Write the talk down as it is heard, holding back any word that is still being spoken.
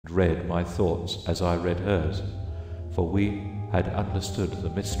read my thoughts as I read hers, for we had understood the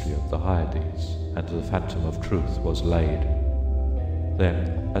mystery of the Hyades, and the phantom of truth was laid.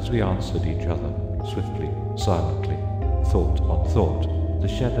 Then, as we answered each other, swiftly, silently, thought on thought, the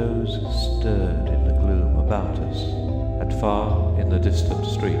shadows stirred in the gloom about us, and far in the distant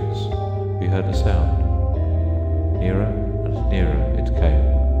streets we heard a sound. Nearer and nearer it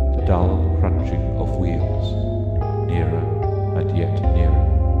came, the dull crunching of wheels, nearer and yet nearer.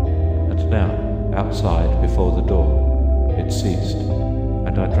 And now, outside before the door, it ceased,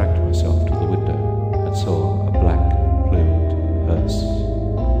 and I dragged myself to the window and saw a black-plumed hearse.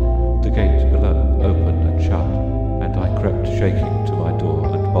 The gate below opened and shut, and I crept shaking to my door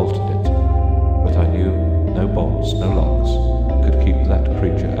and bolted it, but I knew no bolts, no locks could keep that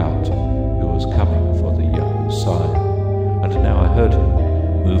creature out who was coming for the Yahoo sign. And now I heard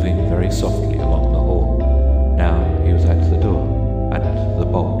him moving very softly along the hall. Now he was at the door, and the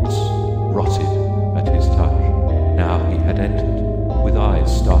bolts rotted at his touch. Now he had entered. With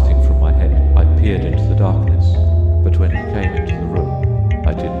eyes starting from my head, I peered into the darkness, but when he came into the room,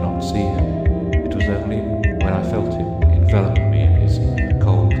 I did not see him. It was only when I felt him envelop me in his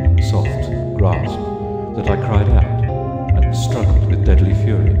cold, soft grasp that I cried out and struggled with deadly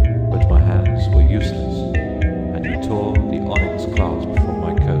fury, but my hands were useless, and he tore the onyx clasp from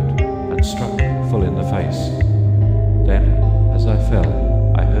my coat and struck me full in the face. Then, as I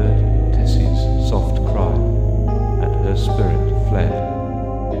fell, I heard Tessie's soft cry, and her spirit fled,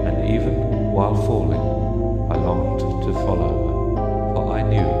 and even while falling, I longed to follow her, for I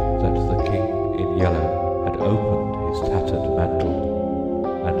knew that the king in yellow had opened his tattered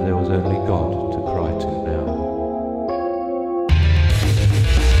mantle, and there was only God